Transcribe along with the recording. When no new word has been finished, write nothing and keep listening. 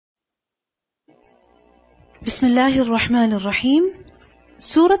Bismillahir Rahmanir Rahim.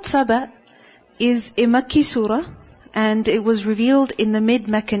 Surah Saba is a Makki surah and it was revealed in the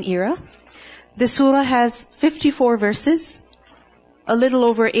mid-Meccan era. This surah has 54 verses, a little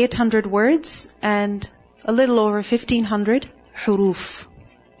over 800 words and a little over 1500 huruf.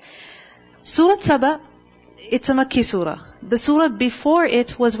 Surah Saba, it's a Makki surah. The surah before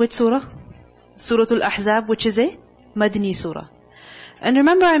it was which surah? Suratul Ahzab, which is a Madani surah. And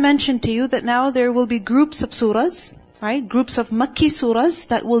remember I mentioned to you that now there will be groups of surahs, right? Groups of Makki surahs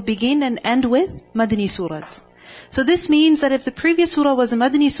that will begin and end with Madani surahs. So this means that if the previous surah was a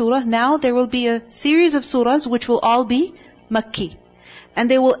Madani surah, now there will be a series of surahs which will all be Makki. And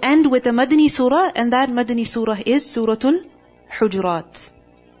they will end with a Madani surah, and that Madani surah is Suratul Hujurat.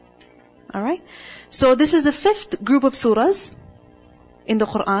 Alright? So this is the fifth group of surahs in the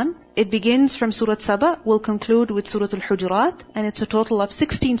Quran. It begins from Surah Saba, will conclude with Surah Al-Hujurat, and it's a total of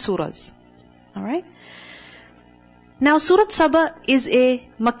 16 surahs. Alright? Now Surah Saba is a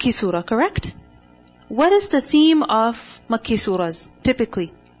Makki surah, correct? What is the theme of Makki surahs,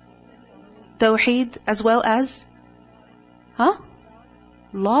 typically? Tawheed as well as?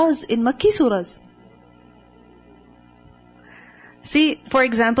 Laws in Makki surahs. See, for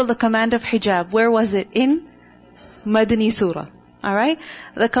example, the command of hijab, where was it? In Madani surah. Alright?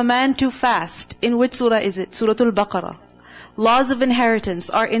 The command to fast, in which surah is it? Suratul Baqarah. Laws of inheritance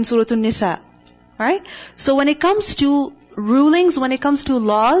are in Suratul Nisa. Right? So when it comes to rulings, when it comes to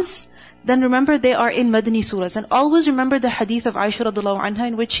laws, then remember they are in Madani surahs. And always remember the hadith of Aisha radiallahu anha,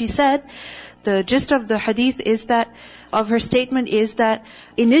 in which she said, the gist of the hadith is that, of her statement is that,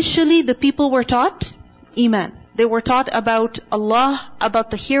 initially the people were taught Iman. They were taught about Allah, about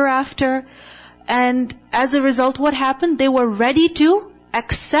the hereafter, and as a result, what happened? They were ready to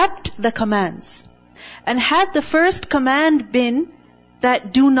accept the commands. And had the first command been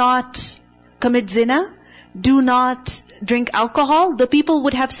that do not commit zina, do not drink alcohol, the people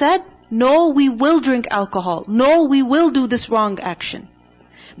would have said, no, we will drink alcohol. No, we will do this wrong action.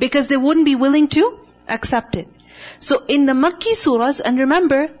 Because they wouldn't be willing to accept it. So in the Makki surahs, and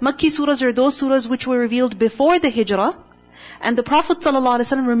remember, Makki surahs are those surahs which were revealed before the Hijrah, and the Prophet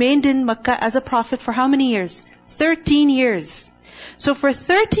ﷺ remained in Makkah as a prophet for how many years? 13 years. So for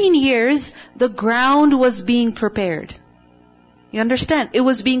 13 years, the ground was being prepared. You understand? It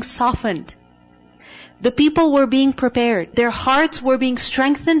was being softened. The people were being prepared. Their hearts were being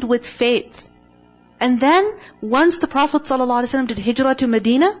strengthened with faith. And then, once the Prophet ﷺ did Hijrah to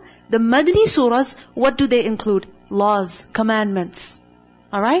Medina, the Madani surahs, what do they include? Laws, commandments.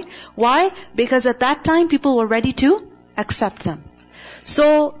 Alright? Why? Because at that time, people were ready to accept them.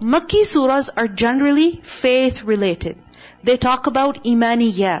 So, Makki surahs are generally faith related. They talk about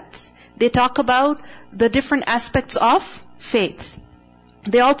imaniyat. They talk about the different aspects of faith.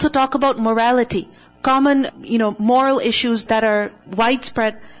 They also talk about morality, common, moral issues that are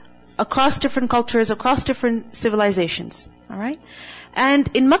widespread across different cultures, across different civilizations. Alright? And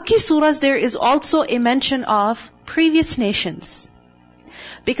in Makki surahs, there is also a mention of previous nations.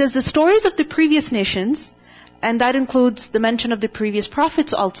 Because the stories of the previous nations, and that includes the mention of the previous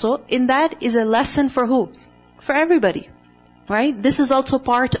prophets also, in that is a lesson for who? For everybody. Right? This is also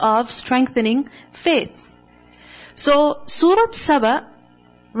part of strengthening faith. So, Surah Saba,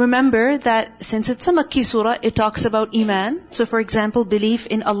 remember that since it's a Makki surah, it talks about Iman. So for example, belief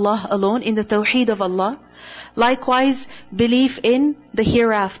in Allah alone, in the Tawheed of Allah. Likewise, belief in the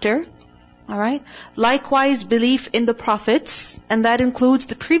hereafter. Alright? Likewise, belief in the prophets. And that includes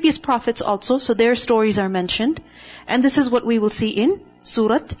the previous prophets also, so their stories are mentioned. And this is what we will see in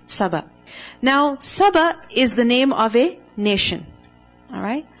Surah Saba. Now, Saba is the name of a nation.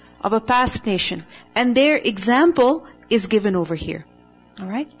 Alright? Of a past nation. And their example is given over here.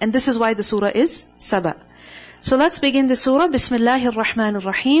 Alright? And this is why the surah is Saba. So let's begin the surah. Bismillahir Rahmanir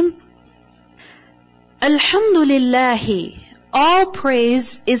Rahim. Alhamdulillahi. All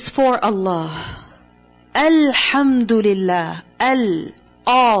praise is for Allah. Alhamdulillah.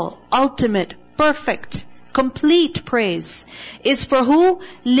 All, ultimate, perfect, complete praise is for who?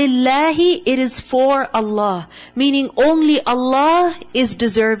 Lillahi, it is for Allah. Meaning only Allah is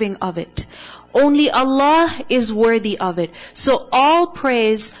deserving of it. Only Allah is worthy of it. So all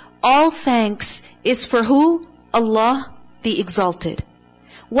praise, all thanks is for who? Allah, the Exalted.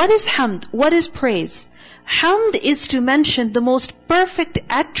 What is hamd? What is praise? Hamd is to mention the most perfect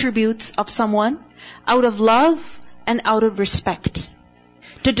attributes of someone out of love and out of respect.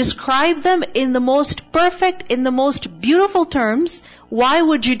 To describe them in the most perfect, in the most beautiful terms. Why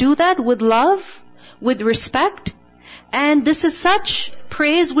would you do that? With love, with respect. And this is such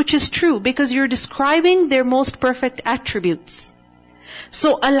praise which is true because you're describing their most perfect attributes.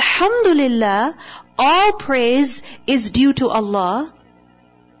 So Alhamdulillah, all praise is due to Allah.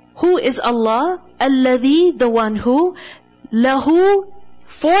 Who is Allah? Alladhi, the one who, lahu,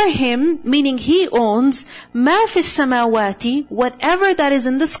 for him, meaning he owns, ma fis samawati, whatever that is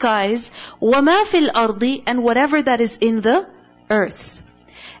in the skies, wa ma fil ardi, and whatever that is in the earth.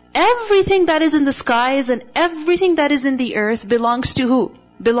 Everything that is in the skies and everything that is in the earth belongs to who?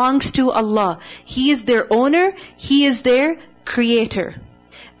 Belongs to Allah. He is their owner. He is their creator.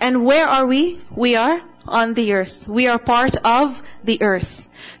 And where are we? We are on the earth. We are part of the earth.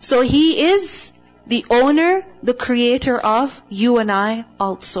 So He is the owner, the creator of you and I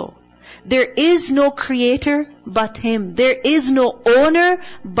also. There is no creator but Him. There is no owner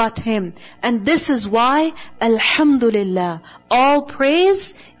but Him. And this is why, Alhamdulillah, all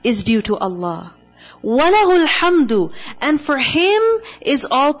praise is due to Allah. وَلَهُ الْحَمْدُ, and for Him is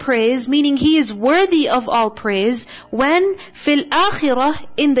all praise, meaning He is worthy of all praise, when fil akhirah,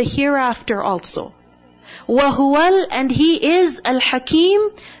 in the hereafter also. وَهُوَ, and He is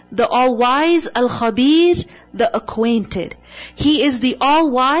al-Hakim, the all-wise, al-Khabir, the acquainted. He is the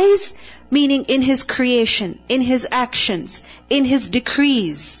all-wise, meaning in His creation, in His actions, in His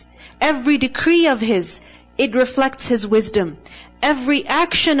decrees. Every decree of His, it reflects His wisdom. Every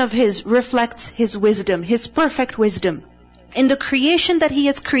action of His reflects His wisdom, His perfect wisdom. In the creation that He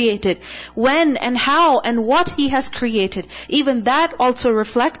has created, when and how and what He has created, even that also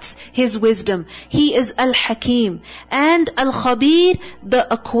reflects His wisdom. He is Al-Hakim and Al-Khabir,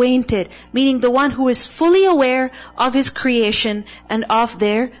 the acquainted, meaning the one who is fully aware of His creation and of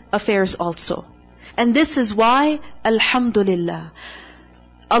their affairs also. And this is why, Alhamdulillah,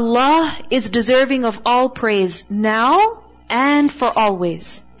 Allah is deserving of all praise now and for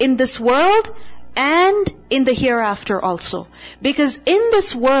always, in this world and in the hereafter also. Because in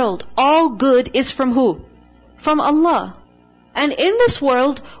this world, all good is from who? From Allah. And in this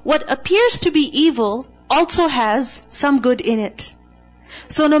world, what appears to be evil also has some good in it.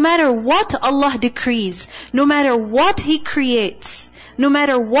 So no matter what Allah decrees, no matter what He creates, no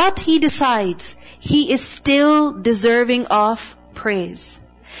matter what He decides, He is still deserving of praise.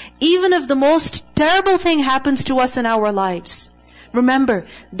 Even if the most terrible thing happens to us in our lives, remember,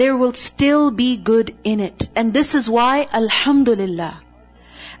 there will still be good in it. And this is why, Alhamdulillah.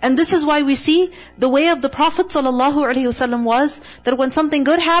 And this is why we see the way of the Prophet ﷺ was that when something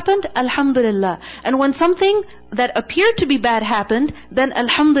good happened, Alhamdulillah. And when something that appeared to be bad happened, then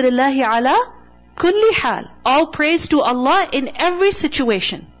Alhamdulillahi ala kulli hal. All praise to Allah in every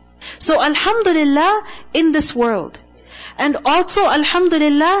situation. So Alhamdulillah in this world. And also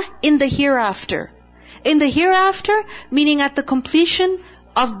Alhamdulillah in the hereafter. In the hereafter, meaning at the completion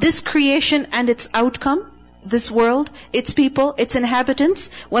of this creation and its outcome, this world, its people, its inhabitants,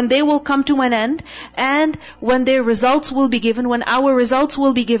 when they will come to an end, and when their results will be given, when our results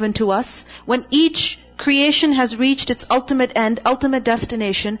will be given to us, when each creation has reached its ultimate end, ultimate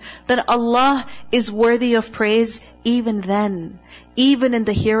destination, then Allah is worthy of praise even then, even in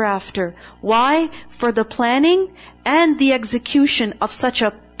the hereafter. Why? For the planning and the execution of such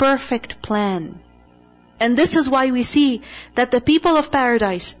a perfect plan. And this is why we see that the people of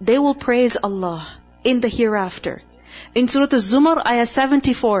paradise, they will praise Allah in the hereafter. In Surah Az-Zumar, ayah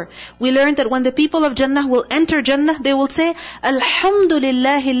 74, we learned that when the people of Jannah will enter Jannah, they will say,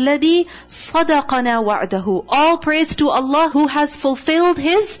 Alhamdulillahi alladhi sadaqana wa'dahu. All praise to Allah who has fulfilled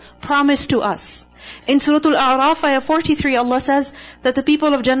His promise to us. In Surah Al-A'raf, ayah 43, Allah says that the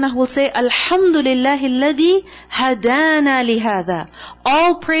people of Jannah will say, Alhamdulillahi alladhi hadana lihada.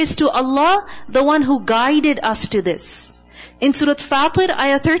 All praise to Allah, the one who guided us to this. In Surah Fatir,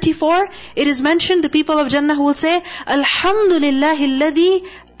 ayah 34, it is mentioned the people of Jannah will say, Alhamdulillahi alladhi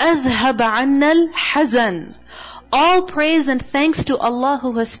adhhaba anna al-hazan. All praise and thanks to Allah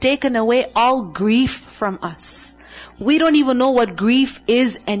who has taken away all grief from us. We don't even know what grief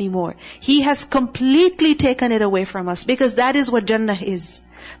is anymore. He has completely taken it away from us, because that is what Jannah is.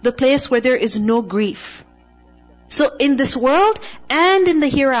 The place where there is no grief. So in this world and in the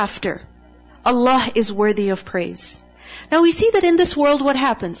hereafter, Allah is worthy of praise. Now we see that in this world what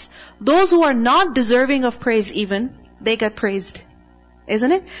happens? Those who are not deserving of praise even, they get praised.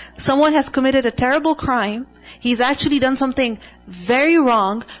 Isn't it? Someone has committed a terrible crime. He's actually done something very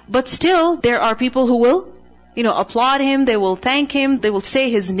wrong, but still there are people who will, applaud him, they will thank him, they will say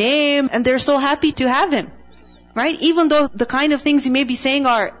his name, and they're so happy to have him. Right? Even though the kind of things he may be saying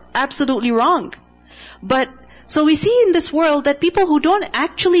are absolutely wrong. But, so we see in this world that people who don't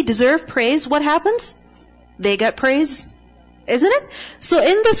actually deserve praise, what happens? They get praise. Isn't it? So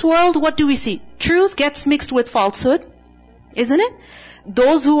in this world, what do we see? Truth gets mixed with falsehood. Isn't it?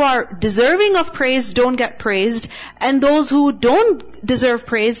 those who are deserving of praise don't get praised, and those who don't deserve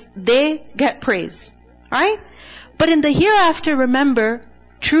praise, they get praise. Right? But in the hereafter, remember,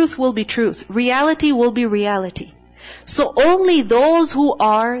 truth will be truth. Reality will be reality. So only those who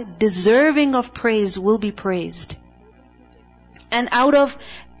are deserving of praise will be praised. And out of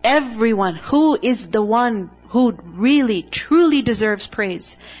everyone, who is the one who really, truly deserves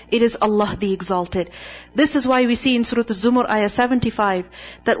praise? It is Allah the Exalted. This is why we see in Surah Az-Zumur, ayah 75,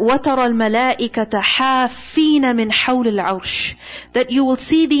 that وَتَرَى الْمَلَائِكَةَ حَافِينَ مِنْ حَوْلِ الْعَرْشِ, that you will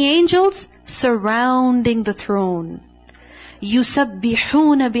see the angels surrounding the throne.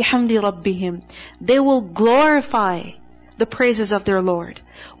 يُسَبِّحُونَ بِحَمْدِ رَبِّهِمْ, they will glorify the praises of their Lord.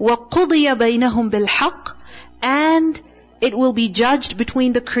 وَقُضِيَ بَيْنَهُمْ بِالْحَقِّ, and it will be judged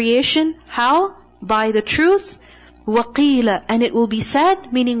between the creation. How? By the truth. وَقِيلَ, and it will be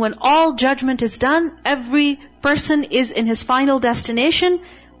said, meaning when all judgment is done, every person is in his final destination,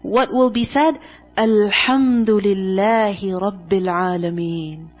 what will be said? الْحَمْدُ لِلَّهِ رَبِّ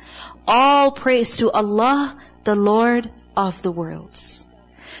الْعَالَمِينَ. All praise to Allah, the Lord of the worlds.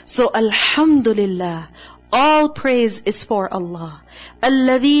 So Alhamdulillah, all praise is for Allah.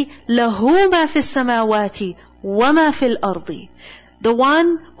 الَّذِي لَهُ مَا فِي السَّمَاوَاتِ وَمَا فِي الْأَرْضِ, the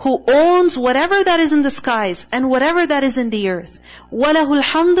one who owns whatever that is in the skies and whatever that is in the earth. وَلَهُ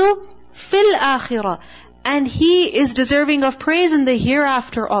الْحَمْدُ فِي الْآخِرَةِ, and He is deserving of praise in the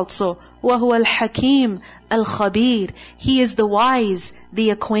hereafter also. وَهُوَ الْحَكِيمُ الْخَبِيرُ, He is the wise, the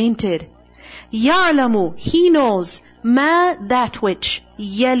acquainted. يَعْلَمُ, He knows, مَا, that which,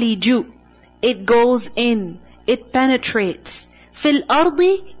 يَلِجُ, it goes in, it penetrates, فِي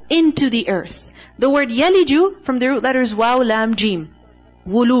الْأَرْضِ, into the earth. The word yaliju, from the root letters waw, lam, jim.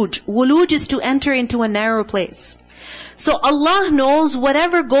 Wuluj. Wuluj is to enter into a narrow place. So Allah knows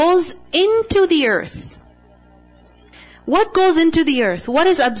whatever goes into the earth. What goes into the earth? What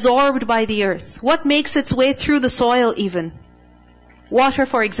is absorbed by the earth? What makes its way through the soil even? Water,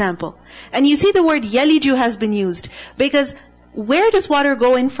 for example. And you see the word yaliju has been used, because where does water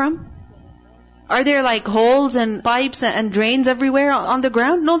go in from? Are there like holes and pipes and drains everywhere on the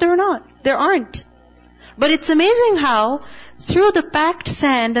ground? No, there are not. There aren't. But it's amazing how through the packed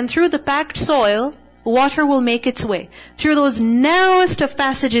sand and through the packed soil, water will make its way. Through those narrowest of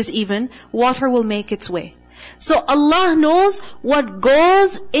passages even, water will make its way. So Allah knows what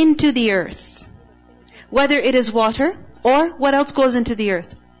goes into the earth. Whether it is water, or what else goes into the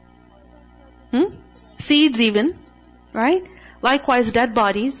earth? Seeds even, right? Likewise dead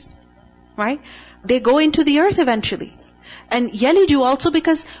bodies, right? They go into the earth eventually. And yaliju also,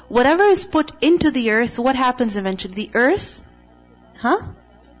 because whatever is put into the earth, what happens eventually? The earth,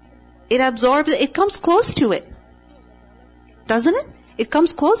 it absorbs, it comes close to it. Doesn't it? It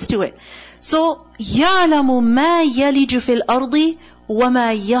comes close to it. So, يَعْلَمُ مَا يَلِجُ فِي الْأَرْضِ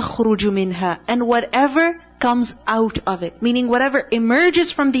وَمَا يَخْرُجُ مِنْهَا, and whatever comes out of it, meaning whatever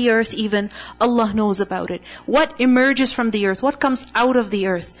emerges from the earth even, Allah knows about it. What emerges from the earth? What comes out of the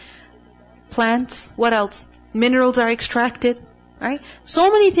earth? Plants, what else? Minerals are extracted, right?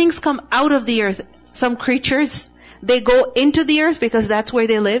 So many things come out of the earth. Some creatures, they go into the earth because that's where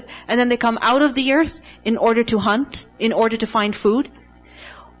they live, and then they come out of the earth in order to hunt, in order to find food.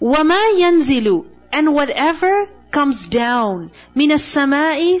 وَمَا يَنْزِلُ, and whatever comes down, مِنَ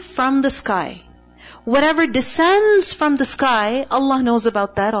السَّمَاءِ, from the sky. Whatever descends from the sky, Allah knows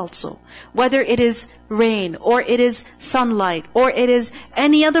about that also. Whether it is rain, or it is sunlight, or it is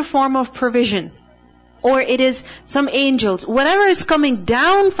any other form of provision, or it is some angels, whatever is coming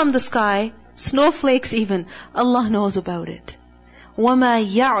down from the sky, snowflakes even, Allah knows about it. وَمَا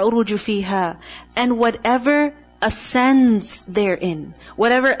يَعْرُجُ فِيهَا, and whatever ascends therein,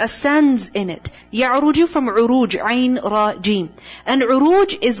 whatever ascends in it. يَعْرُجُ from uruj, ayn, ra, jim. And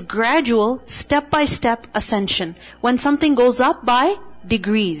uruj is gradual, step-by-step ascension, when something goes up by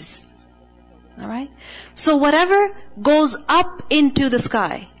degrees. Alright? So whatever goes up into the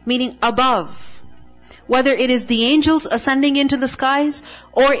sky, meaning above, whether it is the angels ascending into the skies,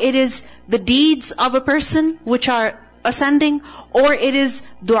 or it is the deeds of a person which are ascending, or it is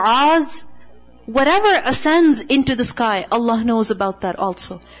du'as, whatever ascends into the sky, Allah knows about that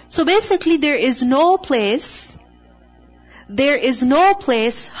also. So basically there is no place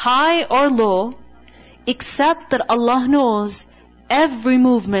high or low, except that Allah knows every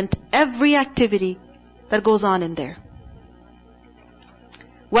movement, every activity that goes on in there.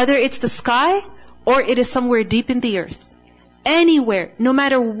 Whether it's the sky, or it is somewhere deep in the earth. Anywhere, no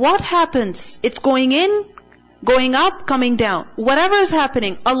matter what happens, it's going in, going up, coming down. Whatever is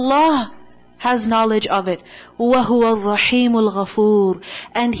happening, Allah has knowledge of it. وَهُوَ الرَّحِيمُ الْغَفُورُ,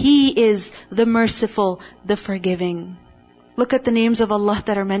 and He is the merciful, the forgiving. Look at the names of Allah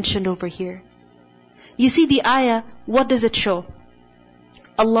that are mentioned over here. You see the ayah, what does it show?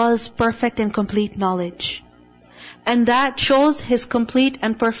 Allah's perfect and complete knowledge. And that shows His complete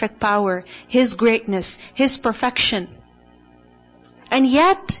and perfect power, His greatness, His perfection. And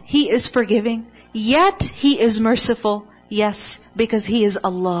yet, He is forgiving. Yet, He is merciful. Yes, because He is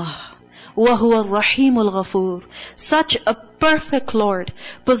Allah. وَهُوَ الرَّحِيمُ الْغَفُورُ. Such a perfect Lord,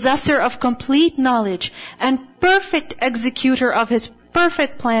 possessor of complete knowledge and perfect executor of His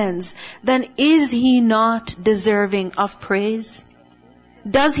perfect plans, then is He not deserving of praise?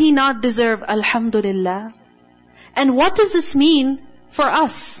 Does He not deserve Alhamdulillah? And what does this mean for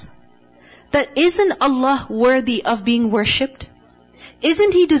us? That isn't Allah worthy of being worshipped?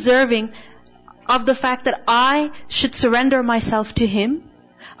 Isn't He deserving of the fact that I should surrender myself to Him?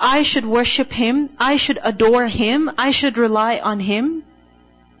 I should worship Him. I should adore Him. I should rely on Him.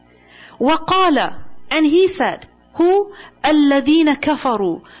 وَقَالَ, and He said, who? الَّذِينَ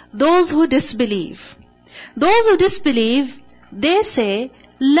كَفَرُوا, those who disbelieve. Those who disbelieve, they say,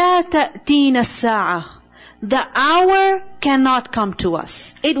 لَا تَأْتِينَ السَّاعَةِ, the hour cannot come to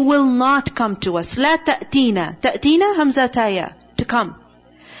us. It will not come to us. لَا تَأْتِينَ, تَأْتِينَ hamzataya, to come.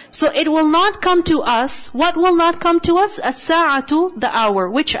 So it will not come to us. What will not come to us? As-sa'atu, the hour.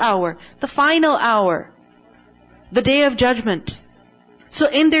 Which hour? The final hour. The day of judgment. So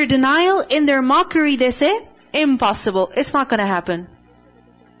in their denial, in their mockery, they say, impossible. It's not going to happen.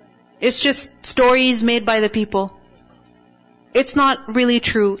 It's just stories made by the people. It's not really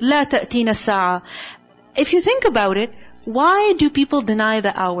true. لَا تَأْتِينَ السَّاعَةِ. If you think about it, why do people deny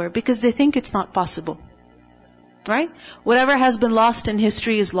the hour? Because they think it's not possible. Right? Whatever has been lost in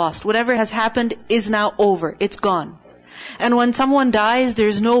history is lost. Whatever has happened is now over. It's gone. And when someone dies,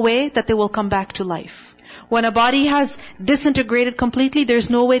 there's no way that they will come back to life. When a body has disintegrated completely, there's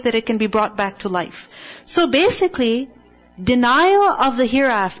no way that it can be brought back to life. So basically, denial of the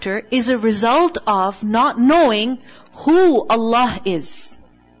hereafter is a result of not knowing who Allah is.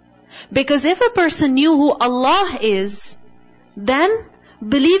 Because if a person knew who Allah is, then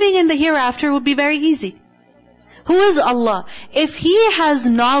believing in the hereafter would be very easy. Who is Allah? If He has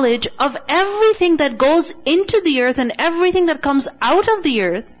knowledge of everything that goes into the earth and everything that comes out of the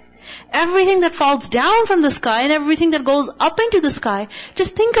earth, everything that falls down from the sky and everything that goes up into the sky,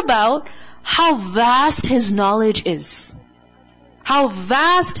 just think about how vast His knowledge is. How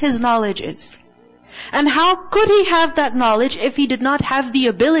vast His knowledge is. And how could He have that knowledge if He did not have the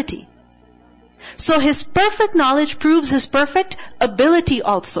ability? So His perfect knowledge proves His perfect ability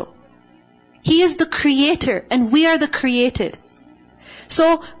also. He is the creator and we are the created.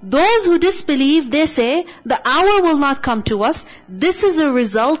 So those who disbelieve, they say, the hour will not come to us. This is a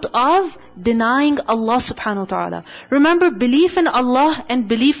result of denying Allah subhanahu wa ta'ala. Remember, belief in Allah and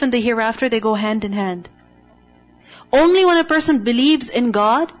belief in the hereafter, they go hand in hand. Only when a person believes in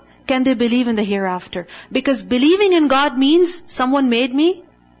God, can they believe in the hereafter. Because believing in God means someone made me,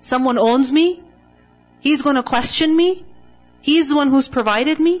 someone owns me, He's going to question me, He's the one who's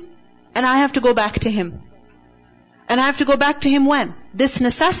provided me, and I have to go back to Him. And I have to go back to Him when? This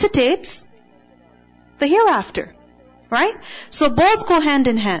necessitates the hereafter. Right? So both go hand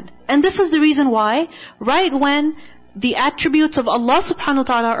in hand. And this is the reason why, right when the attributes of Allah subhanahu wa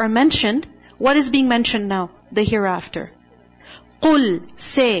ta'ala are mentioned, what is being mentioned now? The hereafter. Qul,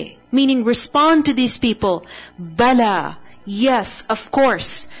 say, meaning respond to these people. Bala, yes, of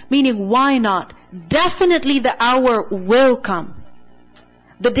course. Meaning why not? Definitely the hour will come.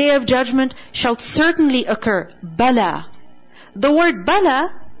 The day of judgment shall certainly occur. Bala. The word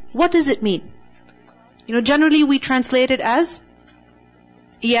bala, what does it mean? Generally we translate it as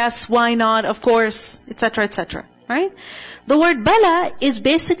yes, why not, of course, etc., etc. Right? The word bala is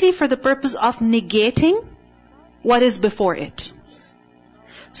basically for the purpose of negating what is before it.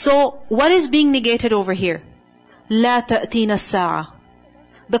 So, what is being negated over here? La ta'tina sa'a.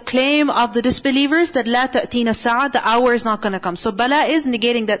 The claim of the disbelievers that la ta'tina sa'a, the hour is not going to come. So bala is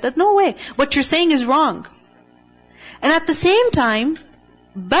negating that no way, what you're saying is wrong. And at the same time,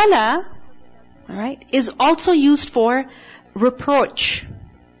 bala, alright, is also used for reproach.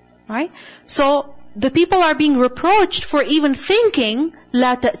 Right? So the people are being reproached for even thinking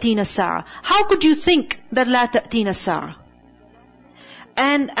la ta'tina sa'a. How could you think that la ta'tina sa'a?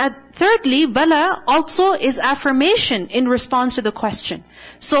 And thirdly, bala also is affirmation in response to the question.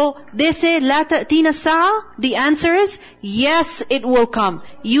 So they say, La ta'tina sa'a, the answer is, yes, it will come.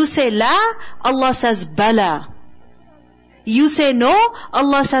 You say la, Allah says bala. You say no,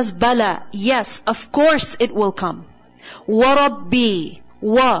 Allah says bala. Yes, of course it will come. Wa rabbi,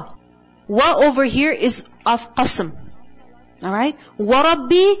 wa. Wa over here is of qasam. Alright? Wa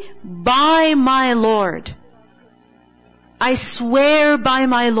rabbi, by my Lord. I swear by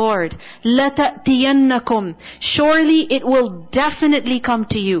my Lord, لَتَأْتِيَنَّكُمْ, surely it will definitely come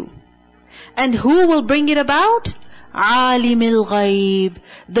to you. And who will bring it about? عَالِمِ الْغَيْبِ,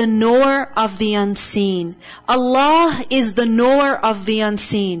 the knower of the unseen. Allah is the knower of the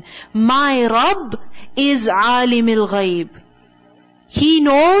unseen. My Rabb is عَالِمِ الْغَيْبِ. He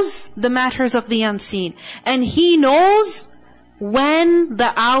knows the matters of the unseen. And He knows when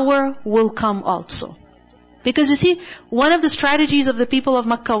the hour will come also. Because you see, one of the strategies of the people of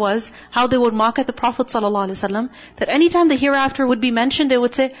Makkah was how they would mock at the Prophet ﷺ, that anytime the hereafter would be mentioned, they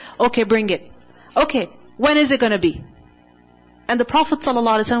would say, okay, bring it. Okay, when is it going to be? And the Prophet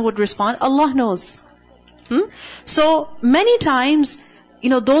ﷺ would respond, Allah knows. So many times,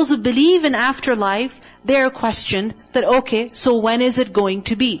 those who believe in afterlife, they are questioned that, okay, so when is it going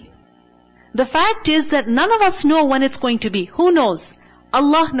to be? The fact is that none of us know when it's going to be. Who knows?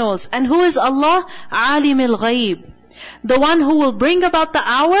 Allah knows. And who is Allah? عَالِمِ الْغَيْبِ. The one who will bring about the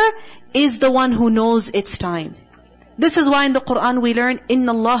hour is the one who knows its time. This is why in the Quran we learn, إِنَّ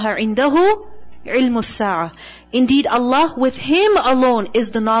اللَّهَ عِنْدَهُ عِلْمُ السَّاعَةِ. Indeed, Allah, with Him alone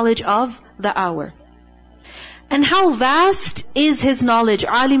is the knowledge of the hour. And how vast is His knowledge?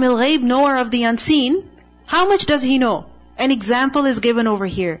 عَالِمِ الْغَيْبِ, knower of the unseen. How much does He know? An example is given over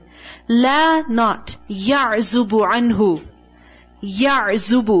here. La, not. يَعْزُبُ عَنْهُ.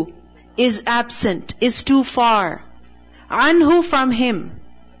 يَعْزُبُ is absent, is too far. عَنْهُ, from Him.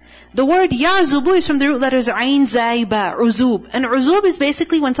 The word يَعْزُبُ is from the root letters عَيْن, زَاي, با, عُزُوب. And عُزُوب is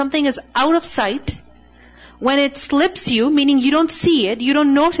basically when something is out of sight, when it slips you, meaning you don't see it, you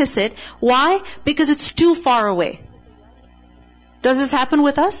don't notice it. Why? Because it's too far away. Does this happen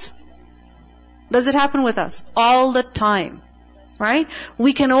with us? Does it happen with us? All the time. Right?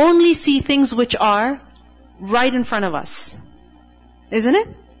 We can only see things which are right in front of us. Isn't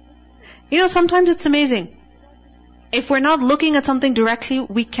it? Sometimes it's amazing. If we're not looking at something directly,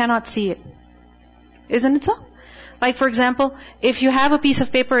 we cannot see it. Isn't it so? Like for example, if you have a piece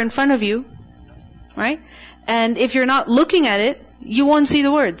of paper in front of you, right? And if you're not looking at it, you won't see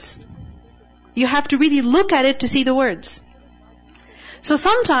the words. You have to really look at it to see the words. So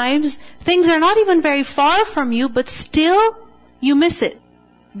sometimes things are not even very far from you, but still you miss it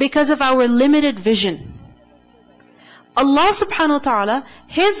because of our limited vision. Allah subhanahu wa ta'ala,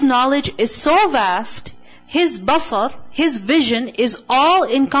 His knowledge is so vast, His basar, His vision is all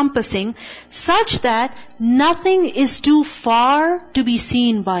encompassing, such that nothing is too far to be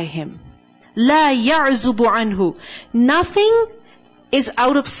seen by Him. La ya'zubu anhu. Nothing is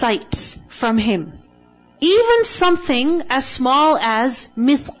out of sight from Him. Even something as small as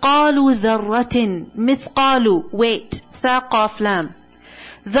mithqalu dharratin. Mithqalu, weight, tha qaf lam.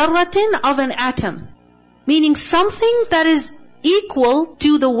 Dharratin, of an atom. Meaning something that is equal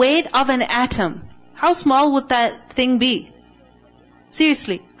to the weight of an atom. How small would that thing be?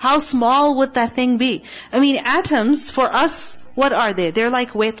 Seriously, how small would that thing be? Atoms, for us, what are they? They're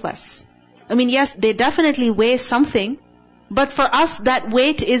like weightless. Yes, they definitely weigh something, but for us that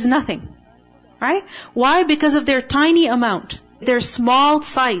weight is nothing. Right? Why? Because of their tiny amount, their small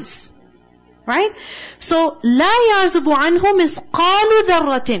size. Right? So, لا يعزب عنه مثقال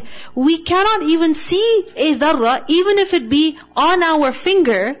ذرة. We cannot even see a dharra, even if it be on our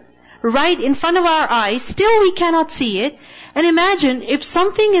finger, right in front of our eyes, still we cannot see it. And imagine, if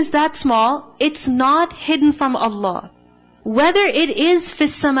something is that small, it's not hidden from Allah. Whether it is في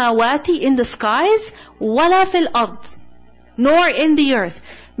السماوات, in the skies, ولا في الأرض, nor in the earth.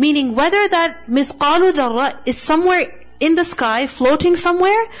 Meaning whether that مثقال ذرة is somewhere in the sky, floating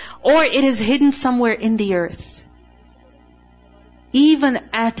somewhere, or it is hidden somewhere in the earth. Even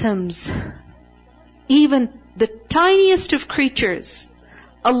atoms, even the tiniest of creatures,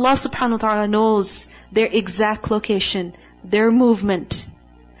 Allah subhanahu wa ta'ala knows their exact location, their movement.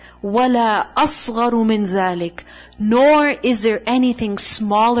 وَلَا أَصْغَرُ مِنْ ذَلِكَ. Nor is there anything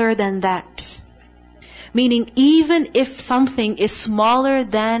smaller than that. Meaning even if something is smaller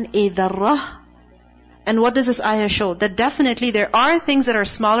than a dharrah. And what does this ayah show? That definitely there are things that are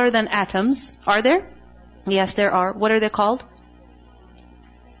smaller than atoms. Are there? Yes, there are. What are they called?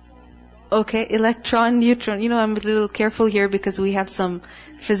 Okay, electron, neutron. I'm a little careful here because we have some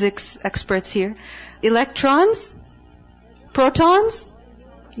physics experts here. Electrons, protons,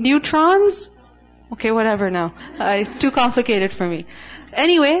 neutrons. Okay, whatever now. Too complicated for me.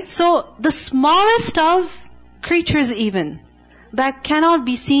 Anyway, so the smallest of creatures even, that cannot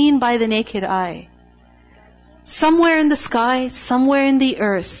be seen by the naked eye. Somewhere in the sky, somewhere in the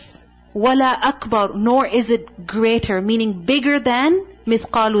earth. وَلَا أَكْبَرُ. Nor is it greater, meaning bigger than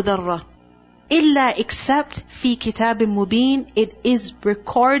مِثْقَالُ ذَرَّةٍ. إِلَّا, except فِي كِتَابٍ مُبِينٍ. It is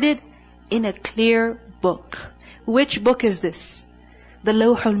recorded in a clear book. Which book is this? The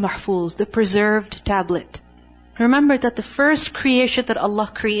Lawhul Mahfuz, the preserved tablet. Remember that the first creation that Allah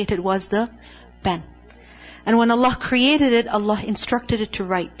created was the pen. And when Allah created it, Allah instructed it to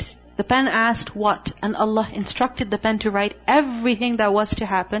write. The pen asked what? And Allah instructed the pen to write everything that was to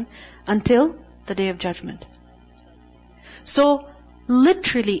happen until the Day of Judgment. So,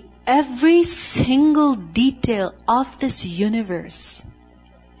 literally every single detail of this universe,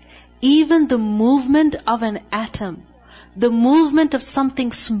 even the movement of an atom, the movement of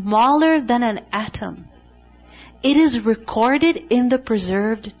something smaller than an atom, it is recorded in the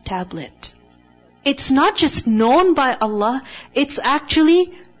preserved tablet. It's not just known by Allah, it's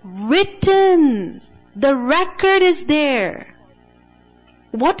actually written. The record is there.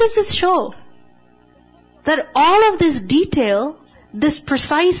 What does this show? That all of this detail, this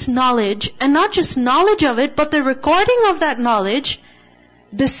precise knowledge, and not just knowledge of it, but the recording of that knowledge,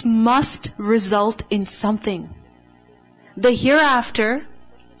 this must result in something. The hereafter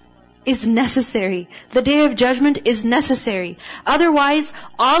is necessary. The Day of Judgment is necessary. Otherwise,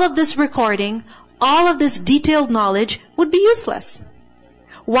 all of this recording, all of this detailed knowledge would be useless.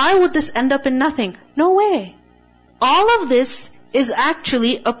 Why would this end up in nothing? No way. All of this is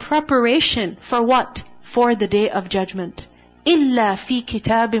actually a preparation for what? For the Day of Judgment. إِلَّا فِي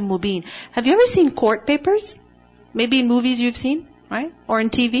كِتَابٍ مُبِينٍ. Have you ever seen court papers? Maybe in movies you've seen, right? Or in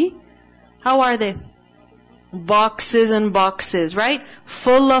TV? How are they? Boxes and boxes, right?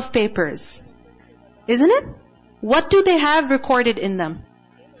 Full of papers. Isn't it? What do they have recorded in them?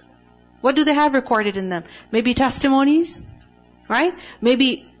 What do they have recorded in them? Maybe testimonies, right?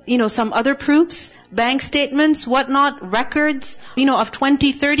 Maybe, some other proofs, bank statements, whatnot, records, of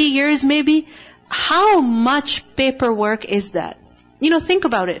 20, 30 years maybe. How much paperwork is that? Think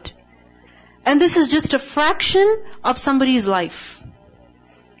about it. And this is just a fraction of somebody's life.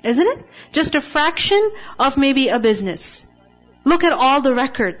 Isn't it? Just a fraction of maybe a business. Look at all the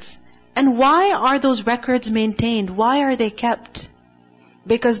records. And why are those records maintained? Why are they kept?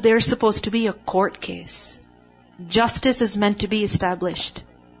 Because they're supposed to be a court case. Justice is meant to be established.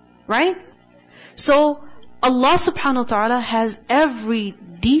 Right? So, Allah subhanahu wa ta'ala has every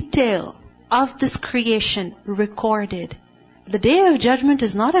detail of this creation recorded. The Day of Judgment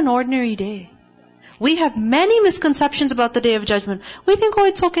is not an ordinary day. We have many misconceptions about the Day of Judgment. We think,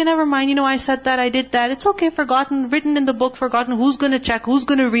 it's okay, never mind. I said that, I did that. It's okay, forgotten, written in the book, forgotten. Who's going to check? Who's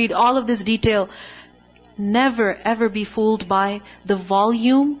going to read all of this detail? Never ever be fooled by the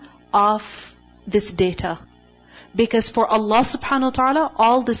volume of this data. Because for Allah subhanahu wa ta'ala,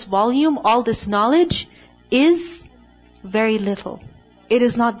 all this volume, all this knowledge is very little. It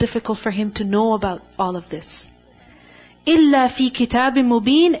is not difficult for Him to know about all of this. إِلَّا فِي كِتَابٍ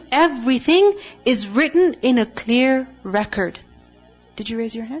مُبِينٍ. Everything is written in a clear record. Did you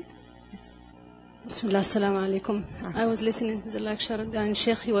raise your hand? Yes. Bismillah, assalamu alaikum. I was listening to the lecture and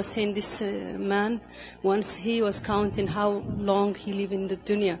Sheikh, he was saying this man, once he was counting how long he lived in the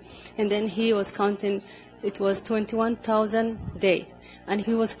dunya. And then he was counting, it was 21,000 day. And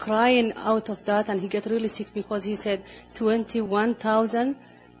he was crying out of that and he got really sick because he said, 21,000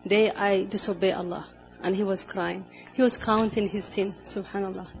 day I disobey Allah. And he was crying. He was counting his sin.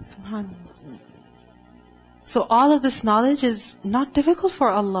 Subhanallah. Subhanallah. So all of this knowledge is not difficult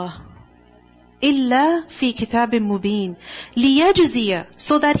for Allah. إِلَّا فِي كِتَابٍ مُبِينٍ لِيَجْزِيَ.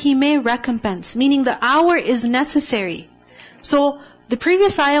 So that He may recompense. Meaning the hour is necessary. So the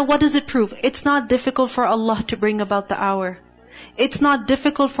previous ayah, what does it prove? It's not difficult for Allah to bring about the hour. It's not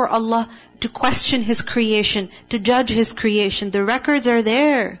difficult for Allah to question His creation, to judge His creation. The records are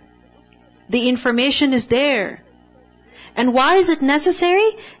there. The information is there. And why is it necessary?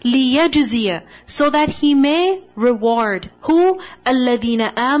 لِيَجْزِيَ. So that He may reward. Who?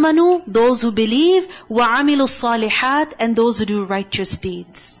 الَّذِينَ آمَنُوا. Those who believe. وَعَمِلُوا الصَّالِحَاتِ. And those who do righteous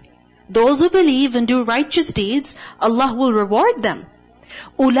deeds. Those who believe and do righteous deeds, Allah will reward them.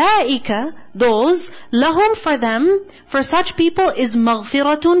 أُولَئِكَ. Those, لَهُمْ for them, for such people is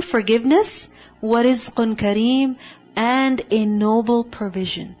مَغْفِرَةٌ forgiveness, وَرِزْقٌ كَرِيمٌ and a noble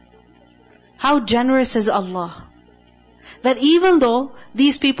provision. How generous is Allah. That even though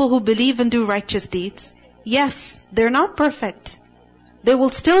these people who believe and do righteous deeds, yes, they're not perfect. They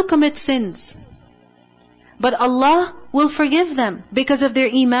will still commit sins. But Allah will forgive them because of their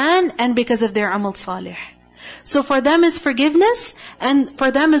iman and because of their amal salih. So for them is forgiveness and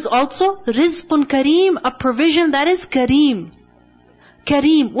for them is also rizqun kareem, a provision that is kareem.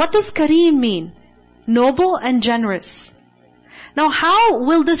 Kareem. What does kareem mean? Noble and generous. Now how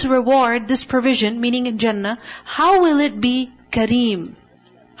will this reward, this provision, meaning in Jannah, how will it be kareem?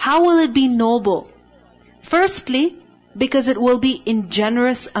 How will it be noble? Firstly, because it will be in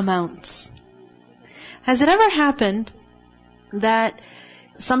generous amounts. Has it ever happened that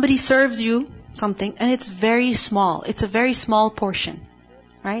somebody serves you something and it's very small? It's a very small portion,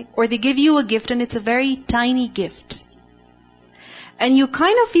 right? Or they give you a gift and it's a very tiny gift. And you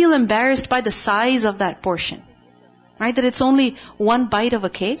kind of feel embarrassed by the size of that portion, right? That it's only one bite of a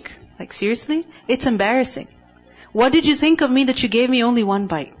cake. Like seriously? It's embarrassing. What did you think of me that you gave me only one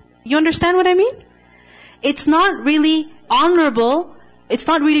bite? You understand what I mean? It's not really honorable, it's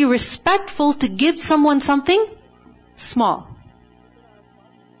not really respectful to give someone something small.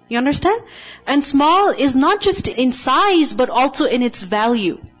 You understand? And small is not just in size, but also in its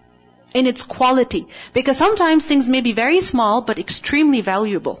value, in its quality. Because sometimes things may be very small, but extremely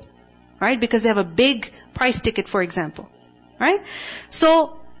valuable. Right? Because they have a big price ticket, for example. Right?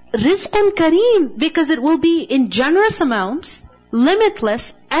 So, rizqun kareem, because it will be in generous amounts,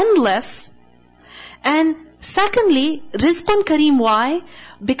 limitless, endless. And secondly, rizqun kareem, why?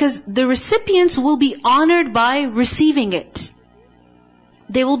 Because the recipients will be honored by receiving it.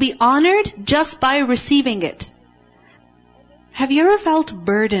 They will be honored just by receiving it. Have you ever felt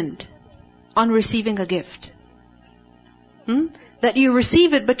burdened on receiving a gift? That you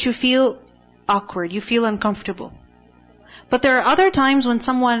receive it but you feel awkward, you feel uncomfortable. But there are other times when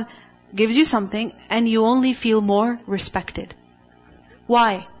someone gives you something and you only feel more respected.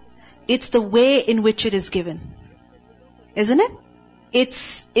 Why? It's the way in which it is given. Isn't it?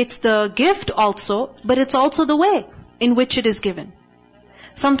 It's the gift also, but it's also the way in which it is given.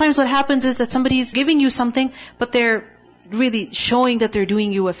 Sometimes what happens is that somebody is giving you something, but they're really showing that they're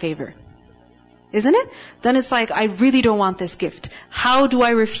doing you a favor. Isn't it? Then it's like, I really don't want this gift. How do I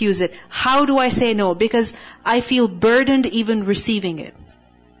refuse it? How do I say no? Because I feel burdened even receiving it.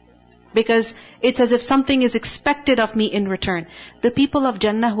 Because it's as if something is expected of me in return. The people of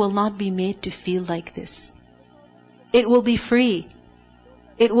Jannah will not be made to feel like this. It will be free.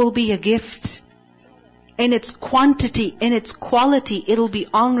 It will be a gift. In its quantity, in its quality, it'll be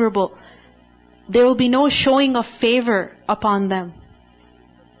honorable. There will be no showing of favor upon them.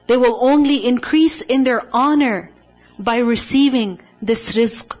 They will only increase in their honor by receiving this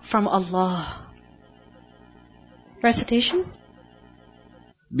rizq from Allah. Recitation.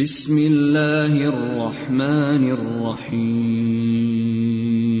 Bismillahir Rahmanir Rahim.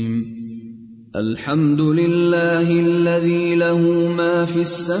 Alhamdulillahi alladhi lahu ma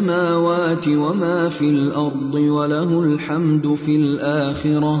fis samawati wa ma fil ardi wa lahul hamdu fil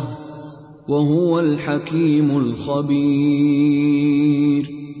akhirah wa huwal hakimul khabir.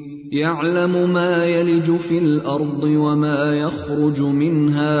 يعلم ما يلج في الأرض وما يخرج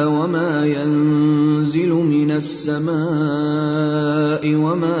منها وما ينزل من السماء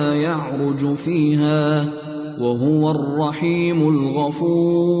وما يعرج فيها وهو الرحيم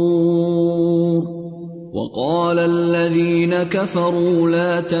الغفور. وقال الذين كفروا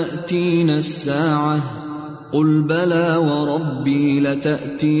لا تأتينا الساعة قل بلى وربي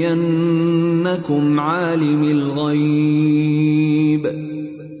لتأتينكم عالم الغيب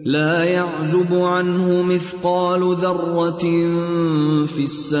لا يعزب عنه مثقال ذرة في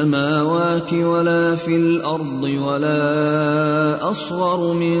السماوات ولا في الأرض ولا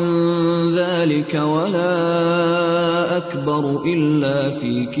أصغر من ذلك ولا أكبر إلا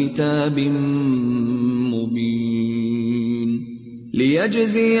في كتاب مبين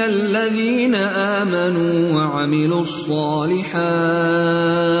ليجزي الذين آمنوا وعملوا الصالحات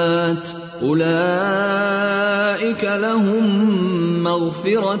أولئك لهم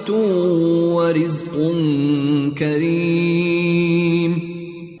مغفرة ورزق كريم